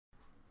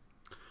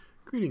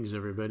Greetings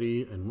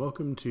everybody, and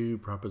welcome to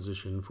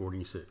Proposition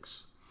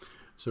 46.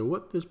 So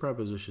what this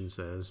proposition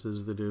says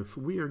is that if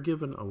we are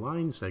given a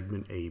line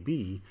segment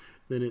AB,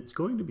 then it's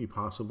going to be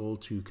possible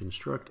to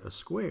construct a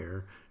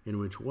square in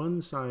which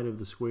one side of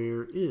the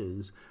square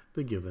is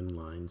the given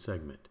line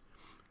segment.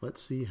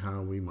 Let's see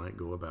how we might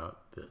go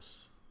about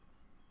this.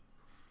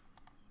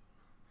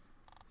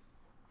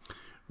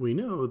 We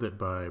know that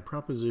by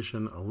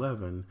Proposition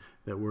 11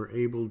 that we're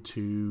able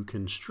to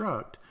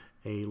construct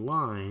a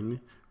line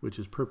which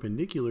is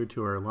perpendicular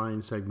to our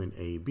line segment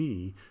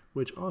AB,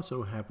 which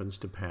also happens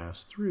to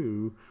pass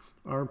through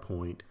our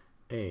point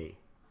A.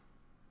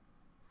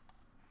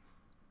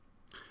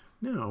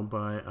 Now,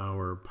 by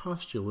our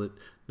postulate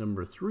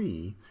number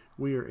 3,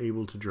 we are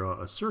able to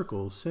draw a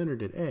circle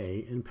centered at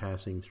A and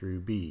passing through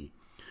B.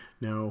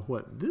 Now,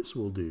 what this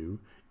will do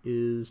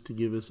is to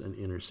give us an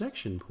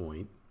intersection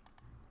point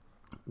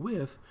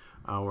with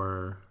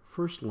our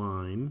first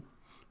line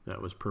that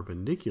was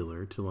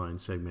perpendicular to line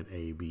segment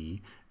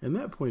AB, and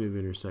that point of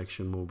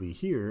intersection will be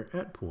here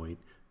at point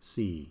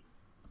C.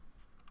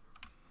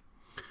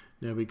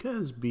 Now,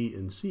 because B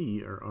and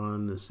C are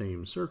on the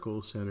same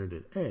circle centered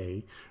at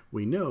A,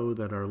 we know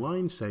that our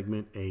line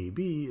segment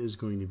AB is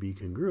going to be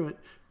congruent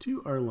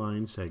to our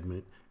line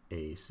segment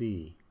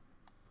AC.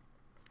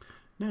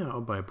 Now,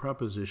 by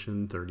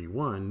Proposition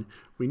 31,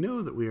 we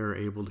know that we are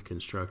able to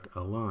construct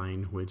a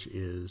line which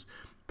is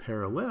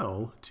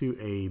parallel to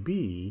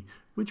AB,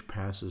 which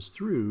passes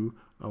through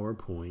our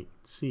point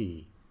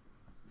C.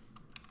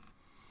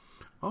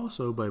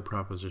 Also, by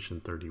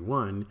Proposition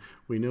 31,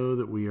 we know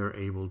that we are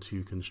able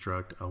to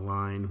construct a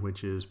line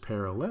which is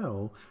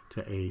parallel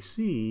to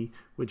AC,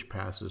 which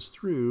passes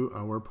through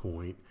our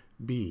point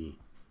B.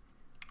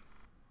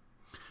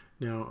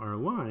 Now, our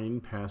line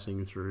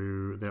passing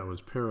through, that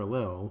was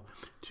parallel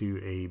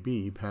to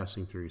AB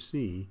passing through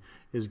C,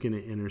 is going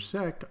to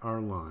intersect our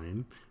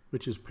line,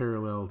 which is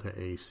parallel to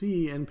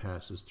AC and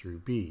passes through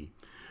B.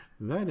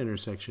 That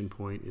intersection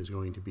point is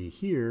going to be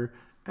here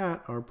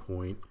at our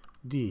point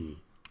D.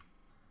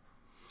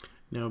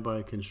 Now,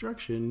 by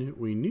construction,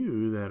 we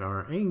knew that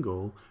our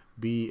angle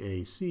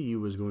BAC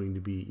was going to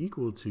be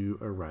equal to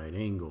a right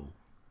angle.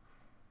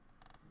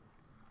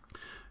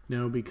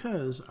 Now,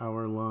 because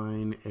our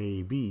line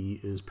AB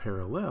is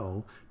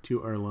parallel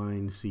to our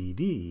line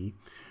CD,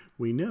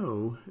 we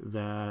know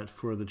that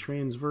for the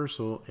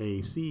transversal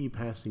AC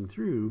passing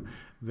through,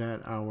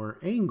 that our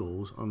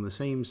angles on the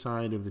same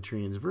side of the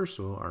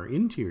transversal, our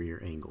interior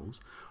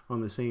angles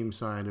on the same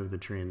side of the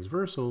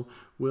transversal,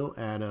 will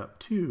add up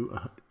to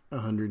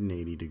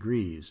 180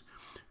 degrees.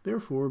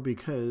 Therefore,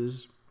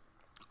 because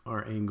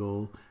our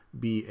angle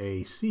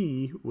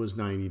BAC was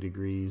 90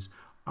 degrees,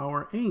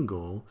 our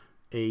angle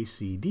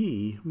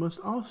ACD must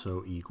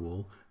also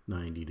equal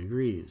 90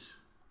 degrees.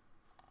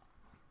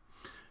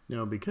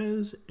 Now,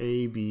 because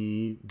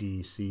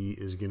ABDC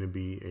is going to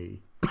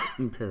be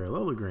a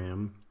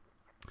parallelogram,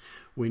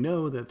 we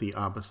know that the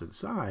opposite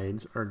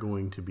sides are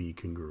going to be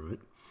congruent.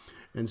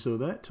 And so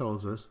that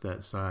tells us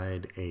that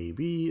side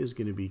AB is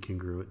going to be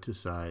congruent to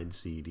side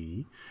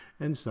CD,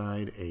 and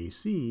side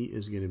AC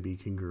is going to be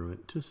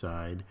congruent to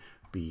side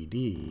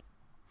BD.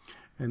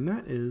 And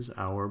that is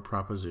our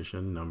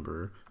proposition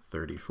number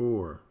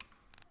 34.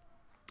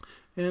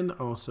 And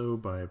also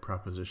by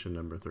proposition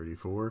number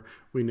 34,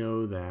 we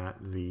know that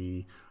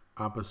the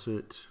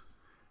opposite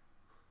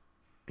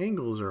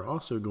angles are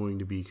also going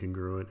to be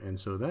congruent, and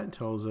so that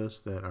tells us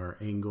that our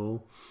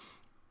angle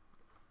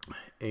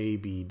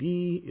ABD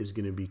is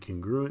going to be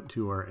congruent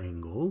to our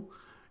angle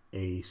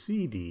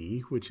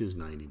ACD, which is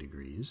 90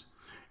 degrees,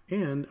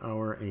 and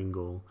our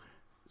angle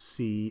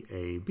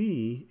CAB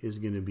is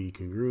going to be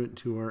congruent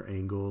to our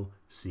angle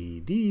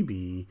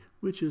CDB,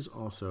 which is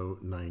also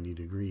 90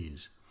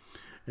 degrees.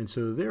 And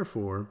so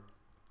therefore,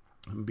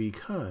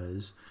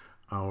 because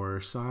our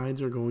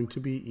sides are going to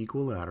be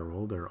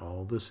equilateral, they're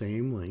all the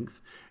same length,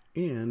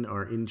 and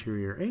our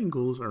interior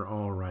angles are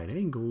all right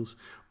angles,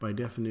 by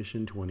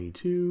definition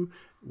 22,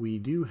 we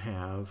do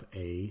have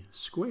a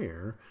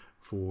square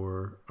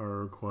for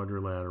our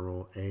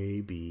quadrilateral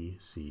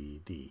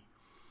ABCD,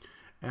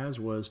 as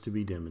was to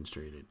be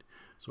demonstrated.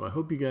 So I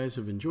hope you guys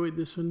have enjoyed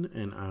this one,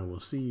 and I will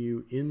see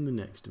you in the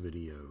next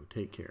video.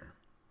 Take care.